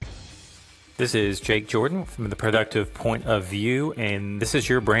This is Jake Jordan from The Productive Point of View, and this is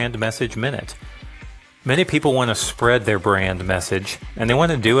your Brand Message Minute. Many people want to spread their brand message, and they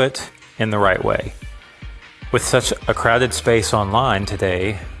want to do it in the right way. With such a crowded space online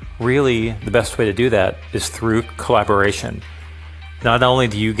today, really the best way to do that is through collaboration. Not only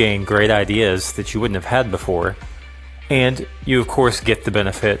do you gain great ideas that you wouldn't have had before, and you of course get the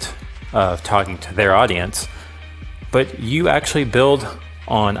benefit of talking to their audience, but you actually build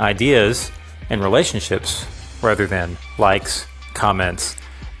on ideas and relationships rather than likes, comments,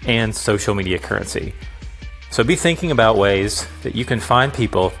 and social media currency. So be thinking about ways that you can find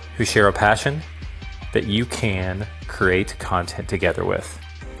people who share a passion that you can create content together with.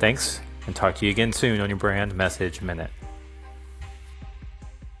 Thanks, and talk to you again soon on your Brand Message Minute.